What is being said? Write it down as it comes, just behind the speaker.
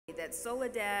that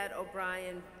Soledad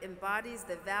O'Brien embodies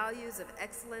the values of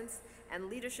excellence and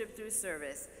leadership through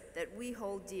service that we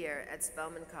hold dear at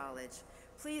Spelman College.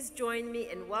 Please join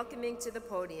me in welcoming to the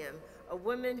podium a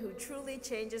woman who truly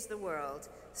changes the world,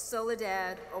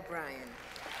 Soledad O'Brien.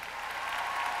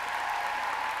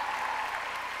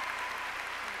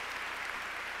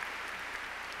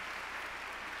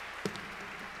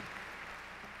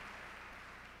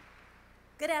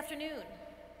 Good afternoon.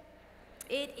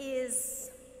 It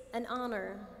is an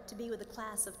honor to be with the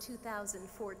class of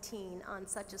 2014 on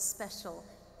such a special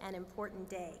and important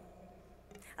day.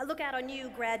 I look out on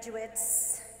you,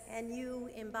 graduates, and you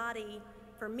embody,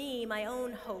 for me, my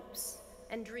own hopes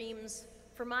and dreams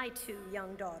for my two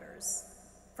young daughters,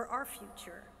 for our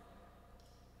future.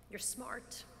 You're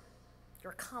smart,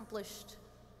 you're accomplished,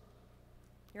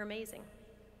 you're amazing.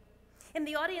 In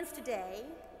the audience today,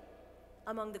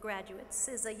 among the graduates,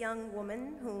 is a young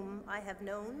woman whom I have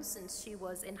known since she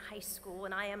was in high school,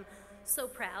 and I am so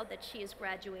proud that she is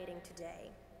graduating today.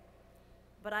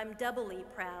 But I'm doubly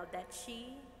proud that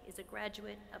she is a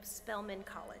graduate of Spelman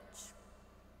College.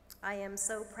 I am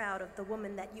so proud of the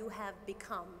woman that you have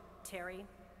become, Terry.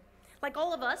 Like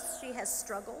all of us, she has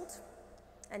struggled,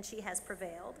 and she has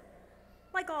prevailed.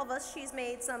 Like all of us, she's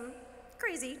made some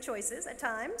crazy choices at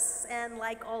times, and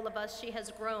like all of us, she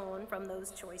has grown from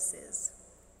those choices.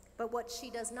 But what she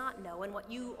does not know, and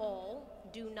what you all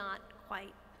do not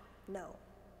quite know,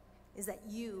 is that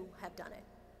you have done it.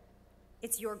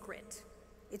 It's your grit.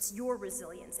 It's your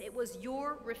resilience. It was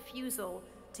your refusal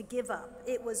to give up.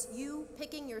 It was you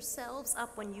picking yourselves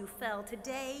up when you fell.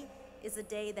 Today is a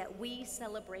day that we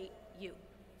celebrate you.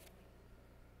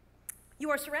 You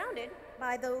are surrounded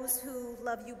by those who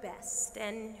love you best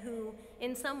and who,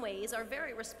 in some ways, are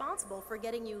very responsible for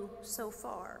getting you so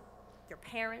far. Your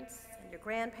parents and your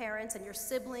grandparents and your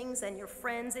siblings and your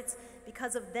friends. It's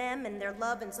because of them and their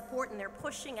love and support and their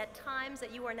pushing at times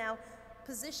that you are now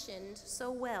positioned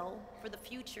so well for the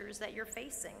futures that you're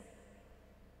facing.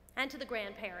 And to the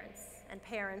grandparents and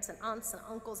parents and aunts and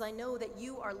uncles, I know that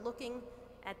you are looking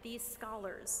at these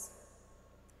scholars.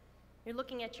 You're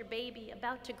looking at your baby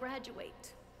about to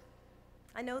graduate.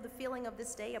 I know the feeling of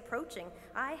this day approaching.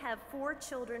 I have 4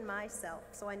 children myself,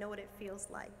 so I know what it feels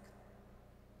like.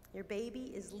 Your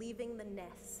baby is leaving the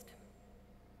nest.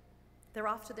 They're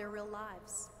off to their real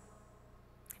lives.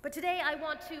 But today I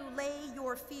want to lay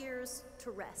your fears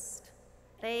to rest.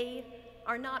 They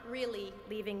are not really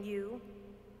leaving you.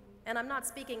 And I'm not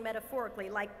speaking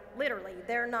metaphorically, like literally,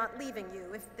 they're not leaving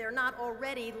you. If they're not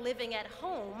already living at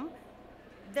home,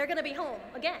 they're gonna be home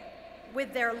again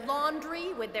with their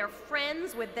laundry, with their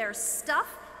friends, with their stuff.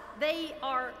 They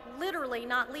are literally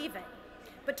not leaving.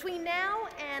 Between now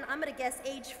and, I'm gonna guess,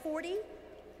 age 40,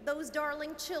 those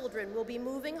darling children will be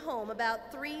moving home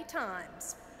about 3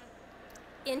 times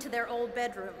into their old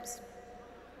bedrooms.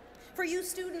 For you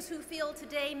students who feel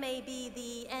today may be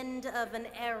the end of an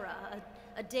era,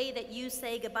 a day that you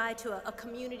say goodbye to a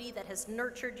community that has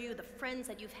nurtured you, the friends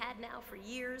that you've had now for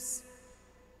years,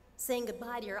 saying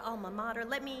goodbye to your alma mater,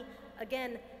 let me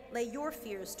again lay your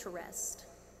fears to rest.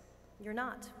 You're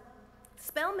not.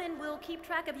 Spelman will keep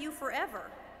track of you forever.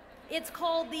 It's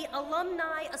called the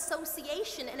Alumni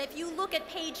Association, and if you look at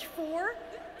page 4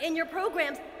 in your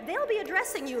programs, they'll be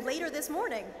addressing you later this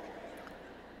morning.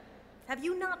 Have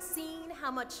you not seen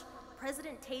how much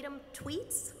President Tatum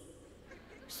tweets?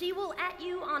 She will at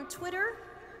you on Twitter,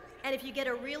 and if you get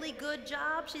a really good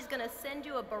job, she's gonna send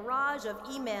you a barrage of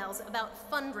emails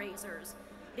about fundraisers,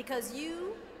 because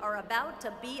you are about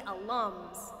to be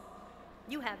alums.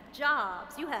 You have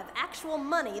jobs, you have actual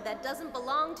money that doesn't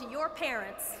belong to your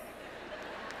parents.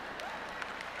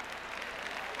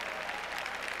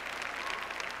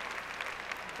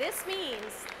 This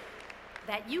means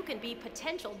that you can be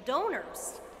potential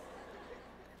donors.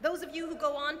 Those of you who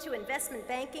go on to investment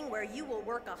banking, where you will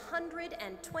work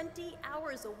 120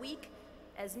 hours a week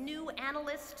as new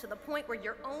analysts to the point where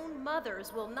your own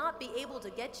mothers will not be able to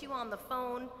get you on the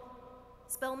phone,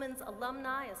 Spelman's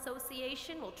Alumni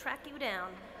Association will track you down.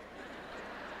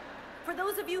 For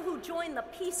those of you who join the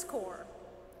Peace Corps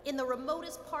in the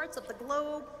remotest parts of the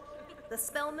globe, the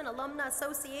Spelman Alumni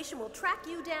Association will track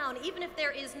you down even if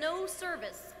there is no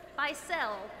service by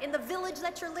cell in the village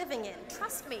that you're living in.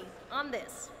 Trust me on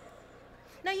this.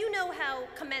 Now you know how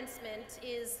commencement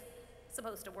is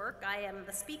supposed to work. I am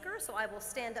the speaker, so I will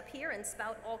stand up here and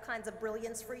spout all kinds of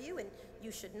brilliance for you, and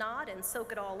you should nod and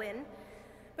soak it all in.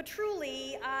 But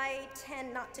truly, I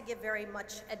tend not to give very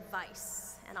much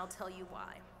advice, and I'll tell you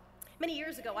why. Many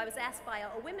years ago, I was asked by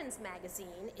a women's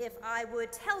magazine if I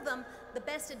would tell them the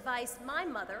best advice my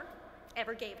mother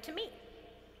ever gave to me.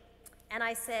 And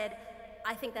I said,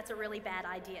 I think that's a really bad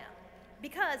idea.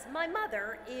 Because my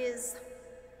mother is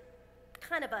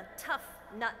kind of a tough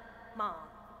nut mom.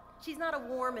 She's not a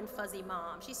warm and fuzzy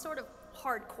mom. She's sort of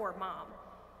hardcore mom.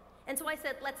 And so I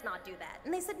said, let's not do that.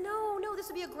 And they said, no, this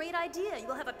would be a great idea.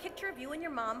 You'll have a picture of you and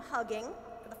your mom hugging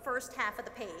for the first half of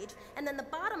the page, and then the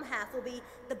bottom half will be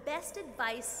the best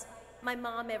advice my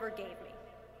mom ever gave me.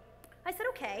 I said,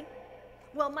 okay.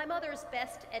 Well, my mother's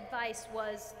best advice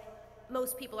was,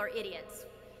 most people are idiots.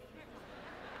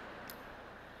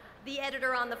 The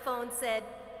editor on the phone said,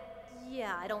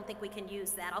 yeah, I don't think we can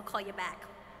use that. I'll call you back.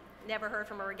 Never heard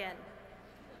from her again.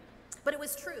 But it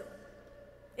was true.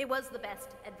 It was the best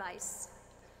advice,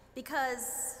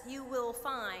 because you will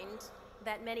find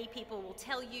that many people will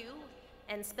tell you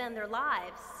and spend their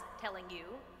lives telling you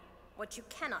what you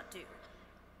cannot do,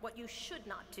 what you should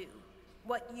not do,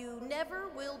 what you never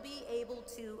will be able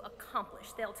to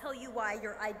accomplish. They'll tell you why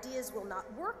your ideas will not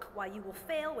work, why you will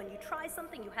fail when you try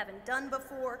something you haven't done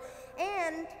before.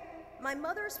 And my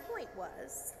mother's point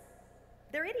was,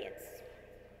 they're idiots,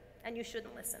 and you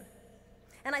shouldn't listen.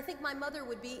 And I think my mother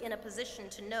would be in a position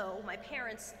to know. My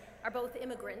parents are both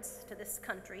immigrants to this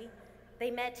country.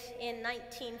 They met in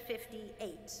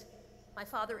 1958. My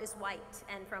father is white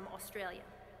and from Australia.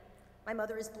 My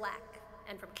mother is black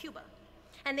and from Cuba.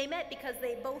 And they met because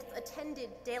they both attended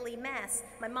daily mass.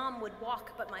 My mom would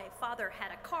walk, but my father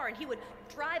had a car, and he would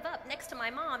drive up next to my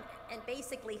mom and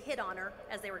basically hit on her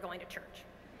as they were going to church.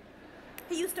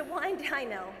 He used to I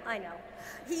know.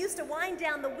 He used to wind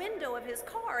down the window of his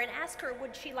car and ask her,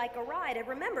 would she like a ride? And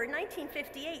remember, in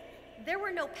 1958, there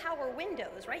were no power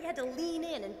windows, right? You had to lean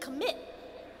in and commit.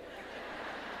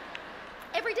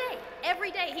 Every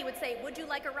day he would say, would you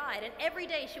like a ride? And every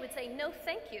day she would say, no,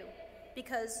 thank you.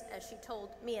 Because, as she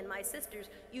told me and my sisters,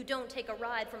 you don't take a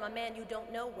ride from a man you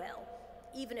don't know well,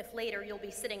 even if later you'll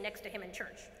be sitting next to him in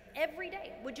church. Every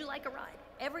day, would you like a ride?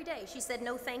 Every day she said,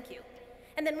 no, thank you.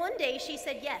 And then one day she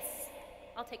said, yes,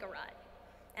 I'll take a ride.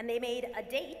 And they made a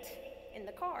date in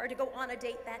the car to go on a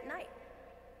date that night.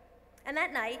 And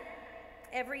that night,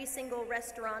 every single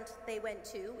restaurant they went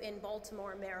to in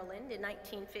Baltimore, Maryland in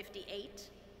 1958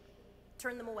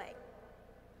 turned them away,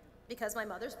 because my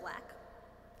mother's black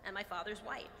and my father's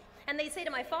white. And they'd say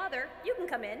to my father, you can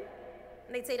come in.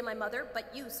 And they'd say to my mother,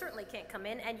 but you certainly can't come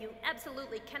in, and you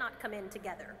absolutely cannot come in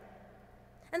together.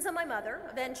 And so my mother,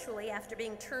 eventually, after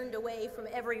being turned away from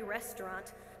every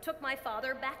restaurant, took my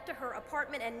father back to her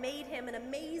apartment and made him an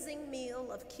amazing meal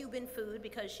of Cuban food,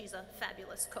 because she's a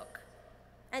fabulous cook.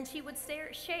 And she would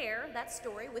share that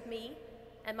story with me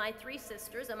and my 3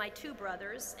 sisters and my 2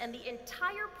 brothers, and the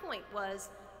entire point was,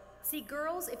 see,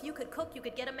 girls, if you could cook, you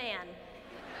could get a man.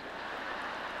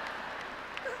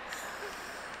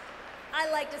 I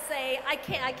like to say, I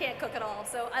can't cook at all,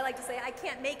 so I like to say I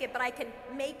can't make it, but I can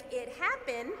make it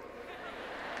happen,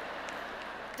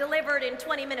 delivered in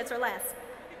 20 minutes or less.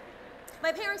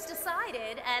 My parents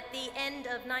decided at the end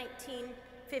of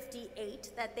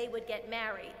 1958 that they would get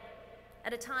married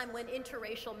at a time when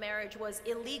interracial marriage was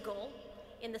illegal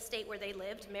in the state where they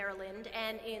lived, Maryland,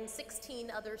 and in 16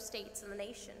 other states in the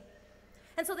nation.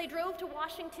 And so they drove to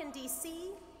Washington,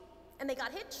 D.C., and they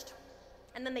got hitched,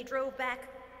 and then they drove back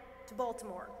to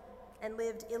Baltimore and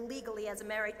lived illegally as a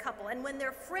married couple. And when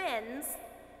their friends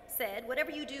said,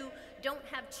 whatever you do, don't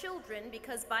have children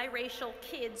because biracial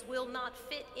kids will not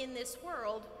fit in this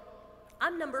world,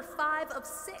 I'm number 5 of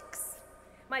 6.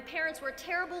 My parents were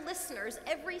terrible listeners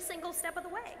every single step of the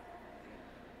way.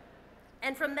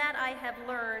 And from that I have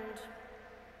learned,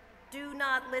 do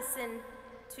not listen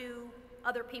to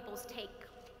other people's take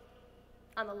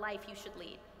on the life you should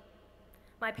lead.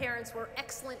 My parents were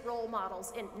excellent role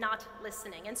models in not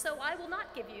listening, and so I will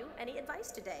not give you any advice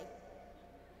today,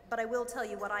 but I will tell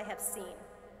you what I have seen.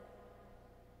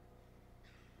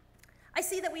 I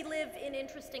see that we live in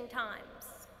interesting times.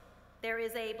 There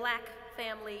is a black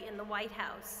family in the White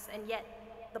House, and yet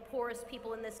the poorest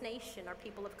people in this nation are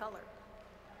people of color.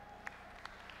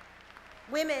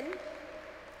 Women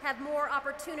have more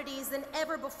opportunities than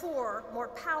ever before, more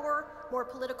power, more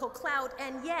political clout,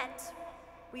 and yet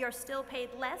we are still paid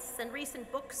less, and recent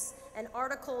books and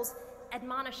articles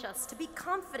admonish us to be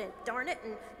confident, darn it,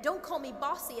 and don't call me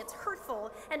bossy, it's hurtful,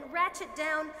 and ratchet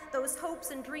down those hopes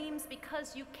and dreams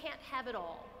because you can't have it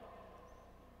all.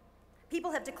 People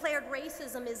have declared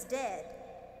racism is dead,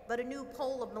 but a new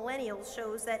poll of millennials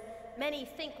shows that many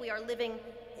think we are living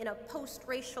in a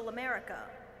post-racial America.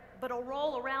 But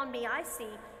all around me, I see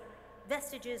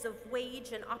vestiges of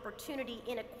wage and opportunity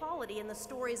inequality in the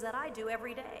stories that I do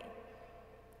every day.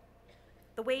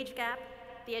 The wage gap,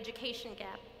 the education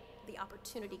gap, the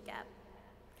opportunity gap.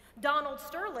 Donald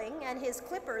Sterling and his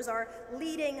Clippers are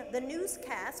leading the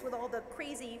newscast with all the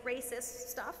crazy racist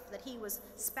stuff that he was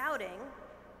spouting.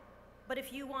 But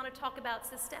if you want to talk about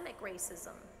systemic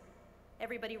racism,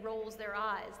 everybody rolls their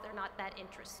eyes. They're not that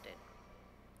interested.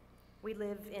 We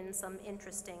live in some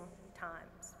interesting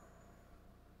times.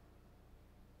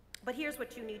 But here's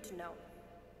what you need to know.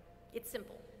 It's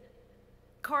simple.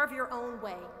 Carve your own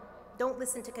way. Don't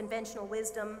listen to conventional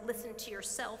wisdom. Listen to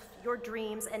yourself, your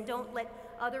dreams, and don't let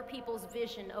other people's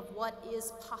vision of what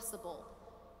is possible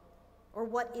or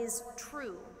what is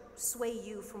true sway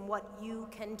you from what you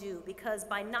can do, because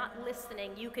by not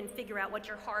listening, you can figure out what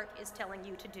your heart is telling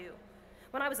you to do.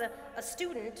 When I was a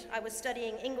student, I was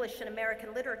studying English and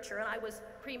American literature, and I was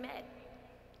pre-med.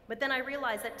 But then I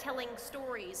realized that telling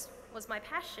stories was my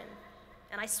passion,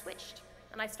 and I switched,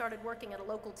 and I started working at a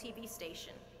local TV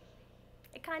station.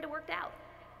 It kind of worked out.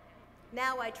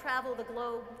 Now I travel the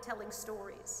globe telling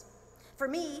stories. For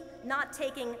me, not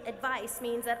taking advice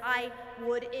means that I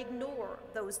would ignore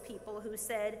those people who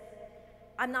said,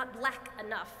 I'm not black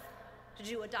enough to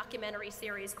do a documentary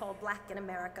series called Black in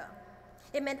America.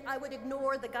 It meant I would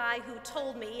ignore the guy who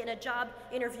told me in a job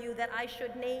interview that I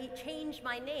should change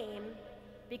my name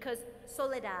because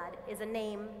Soledad is a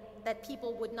name that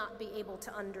people would not be able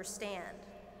to understand.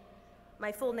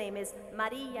 My full name is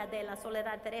Maria de la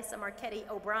Soledad Teresa Marchetti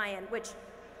O'Brien, which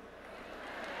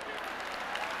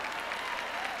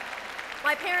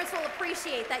my parents will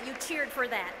appreciate that you cheered for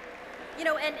that. You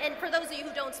know, and for those of you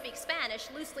who don't speak Spanish,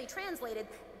 loosely translated,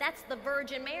 that's the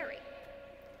Virgin Mary.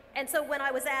 And so when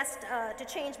I was asked to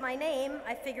change my name,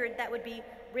 I figured that would be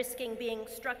risking being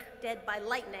struck dead by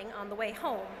lightning on the way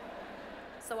home.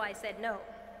 So I said no.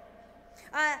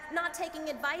 Not taking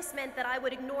advice meant that I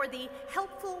would ignore the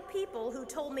helpful people who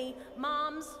told me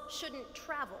moms shouldn't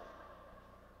travel.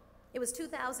 It was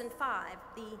 2005.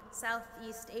 The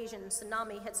Southeast Asian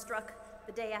tsunami had struck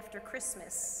the day after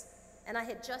Christmas, and I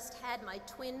had just had my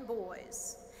twin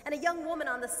boys. And a young woman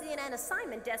on the CNN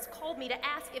assignment desk called me to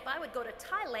ask if I would go to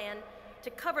Thailand to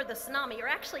cover the tsunami, or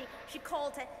actually, she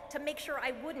called to make sure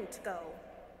I wouldn't go.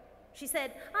 She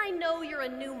said, I know you're a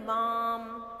new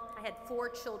mom. I had 4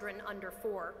 children under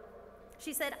 4.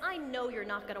 She said, I know you're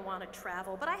not going to want to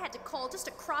travel, but I had to call just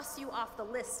to cross you off the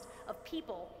list of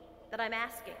people that I'm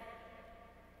asking.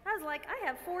 I was like, I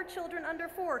have 4 children under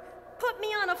 4. Put me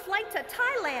on a flight to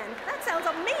Thailand. That sounds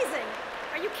amazing.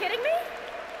 Are you kidding me?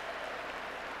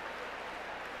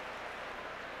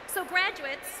 So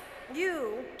graduates,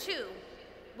 you too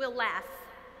will laugh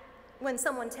when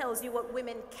someone tells you what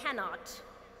women cannot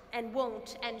and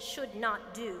won't and should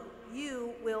not do.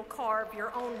 You will carve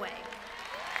your own way.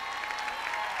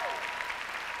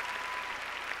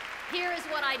 Here is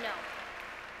what I know.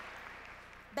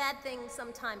 Bad things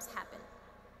sometimes happen,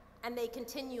 and they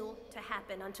continue to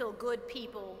happen until good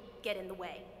people get in the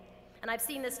way. And I've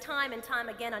seen this time and time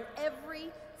again on every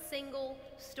single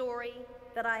story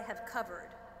that I have covered.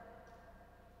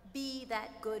 Be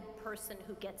that good person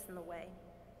who gets in the way.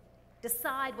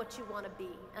 Decide what you want to be.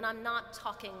 And I'm not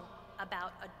talking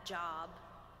about a job.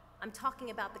 I'm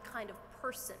talking about the kind of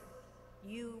person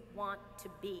you want to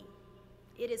be.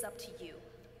 It is up to you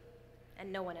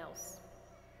and no one else.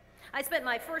 I spent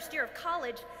my first year of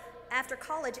college, after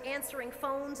college, answering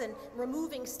phones and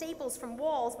removing staples from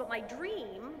walls, but my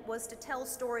dream was to tell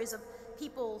stories of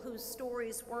people whose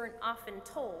stories weren't often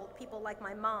told, people like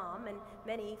my mom and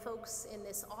many folks in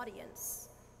this audience,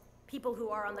 people who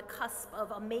are on the cusp of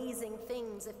amazing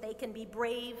things if they can be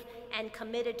brave and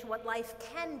committed to what life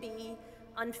can be,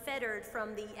 unfettered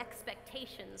from the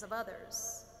expectations of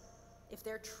others, if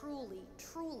they're truly,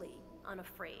 truly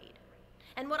unafraid.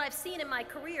 And what I've seen in my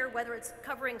career, whether it's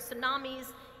covering tsunamis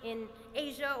in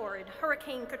Asia or in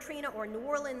Hurricane Katrina or New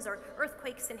Orleans or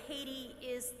earthquakes in Haiti,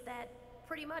 is that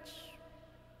pretty much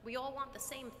we all want the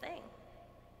same thing.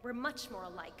 We're much more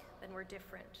alike than we're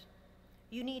different.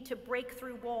 You need to break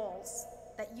through walls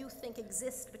that you think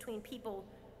exist between people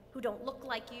who don't look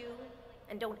like you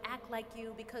and don't act like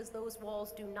you, because those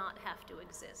walls do not have to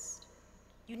exist.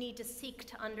 You need to seek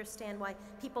to understand why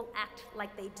people act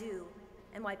like they do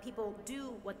and why people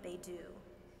do what they do.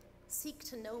 Seek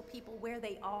to know people where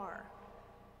they are.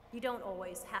 You don't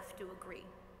always have to agree,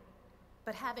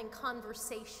 but having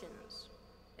conversations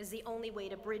is the only way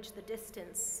to bridge the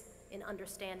distance in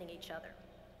understanding each other.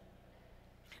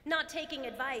 Not taking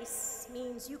advice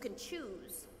means you can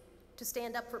choose to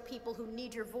stand up for people who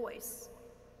need your voice,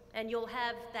 and you'll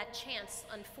have that chance,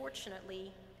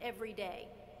 unfortunately, every day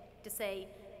to say,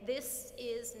 this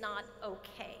is not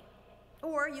okay.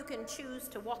 Or you can choose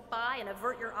to walk by and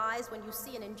avert your eyes when you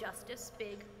see an injustice,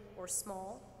 big or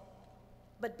small.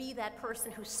 but be that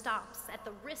person who stops at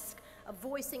the risk of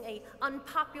voicing an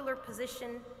unpopular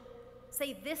position.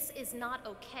 Say, this is not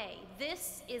okay.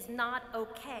 This is not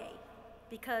okay,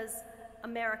 because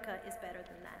America is better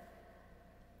than that.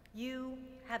 You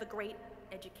have a great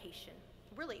education,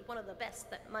 really one of the best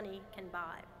that money can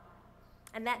buy.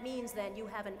 And that means then you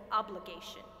have an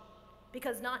obligation,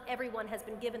 because not everyone has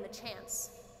been given the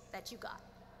chance that you got.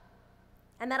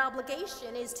 And that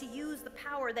obligation is to use the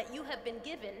power that you have been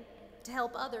given to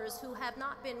help others who have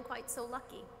not been quite so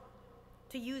lucky,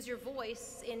 to use your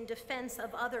voice in defense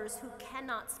of others who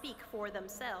cannot speak for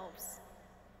themselves.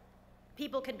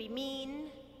 People can be mean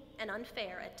and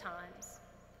unfair at times,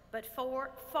 but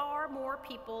far more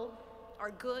people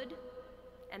are good,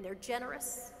 and they're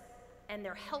generous, and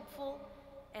they're helpful,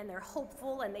 and they're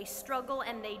hopeful, and they struggle,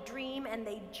 and they dream, and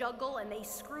they juggle, and they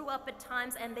screw up at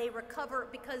times, and they recover,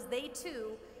 because they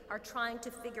too are trying to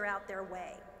figure out their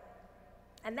way.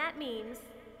 And that means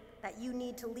that you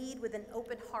need to lead with an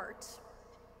open heart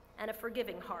and a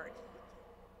forgiving heart.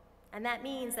 And that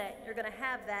means that you're going to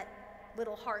have that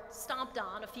little heart stomped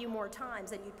on a few more times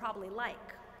than you'd probably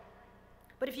like.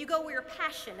 But if you go where your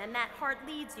passion and that heart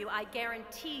leads you, I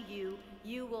guarantee you,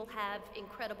 you will have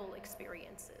incredible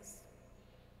experiences.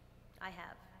 I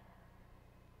have.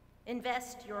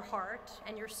 Invest your heart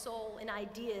and your soul in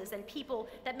ideas and people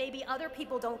that maybe other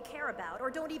people don't care about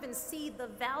or don't even see the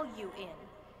value in.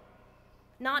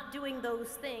 Not doing those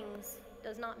things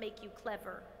does not make you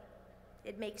clever.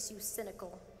 It makes you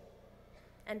cynical.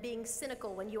 And being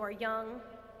cynical when you are young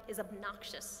is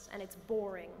obnoxious, and it's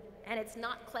boring, and it's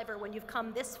not clever when you've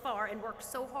come this far and worked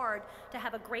so hard to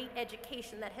have a great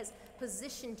education that has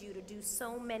positioned you to do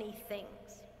so many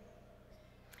things.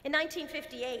 In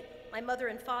 1958, my mother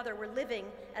and father were living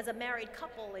as a married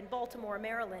couple in Baltimore,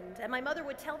 Maryland, and my mother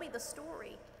would tell me the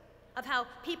story of how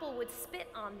people would spit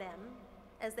on them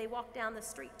as they walked down the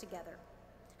street together.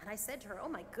 And I said to her, "Oh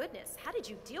my goodness, how did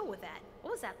you deal with that?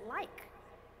 What was that like?"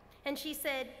 And she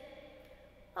said,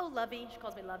 "Oh, Lovey," she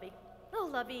calls me Lovey, "Oh,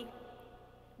 Lovey,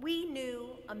 we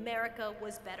knew America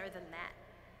was better than that.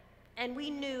 And we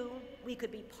knew we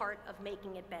could be part of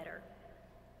making it better.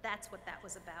 That's what that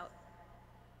was about."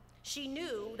 She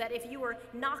knew that if you were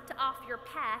knocked off your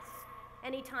path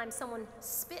anytime someone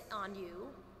spit on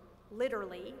you,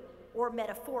 literally or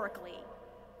metaphorically,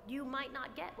 you might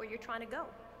not get where you're trying to go.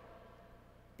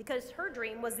 Because her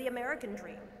dream was the American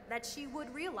dream, that she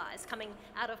would realize coming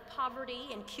out of poverty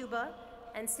in Cuba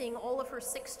and seeing all of her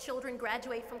 6 children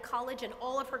graduate from college and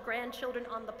all of her grandchildren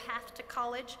on the path to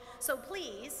college. So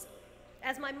please,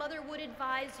 as my mother would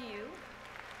advise you,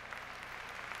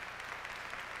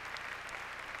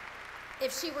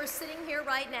 if she were sitting here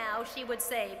right now, she would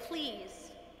say,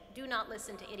 please do not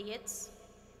listen to idiots.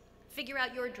 Figure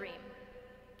out your dream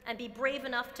and be brave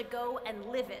enough to go and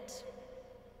live it.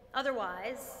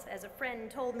 Otherwise, as a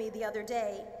friend told me the other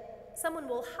day, someone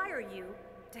will hire you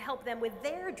to help them with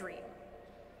their dream.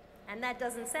 And that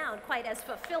doesn't sound quite as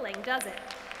fulfilling, does it?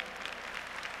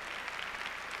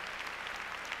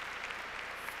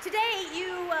 Today,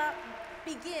 you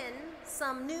begin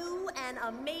some new and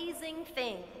amazing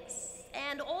things,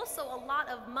 and also a lot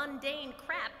of mundane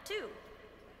crap, too.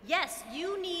 Yes,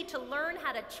 you need to learn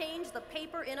how to change the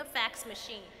paper in a fax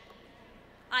machine.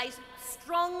 I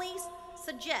strongly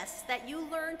suggest that you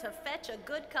learn to fetch a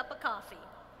good cup of coffee.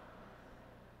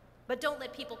 But don't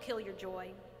let people kill your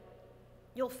joy.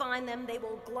 You'll find them, they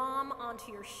will glom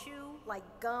onto your shoe like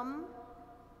gum.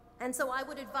 And so I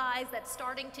would advise that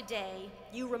starting today,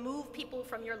 you remove people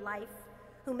from your life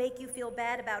who make you feel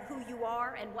bad about who you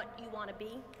are and what you want to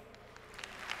be,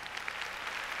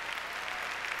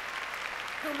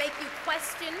 who make you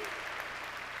question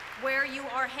where you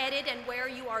are headed and where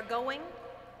you are going.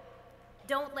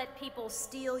 Don't let people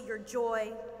steal your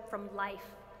joy from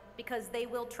life, because they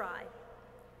will try.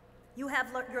 You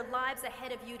have your lives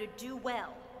ahead of you to do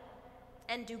well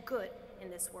and do good in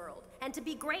this world, and to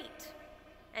be great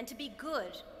and to be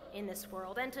good in this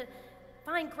world, and to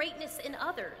find greatness in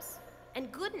others and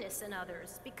goodness in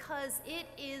others, because it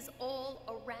is all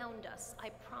around us, I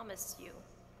promise you.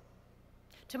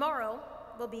 Tomorrow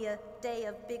will be a day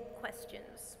of big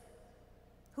questions.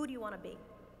 Who do you want to be?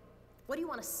 What do you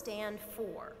want to stand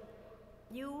for?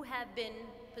 You have been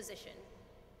positioned,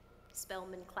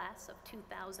 Spelman class of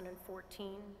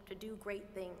 2014, to do great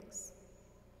things.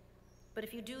 But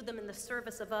if you do them in the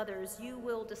service of others, you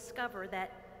will discover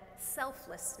that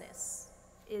selflessness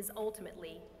is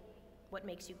ultimately what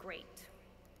makes you great.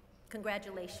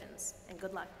 Congratulations and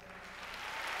good luck.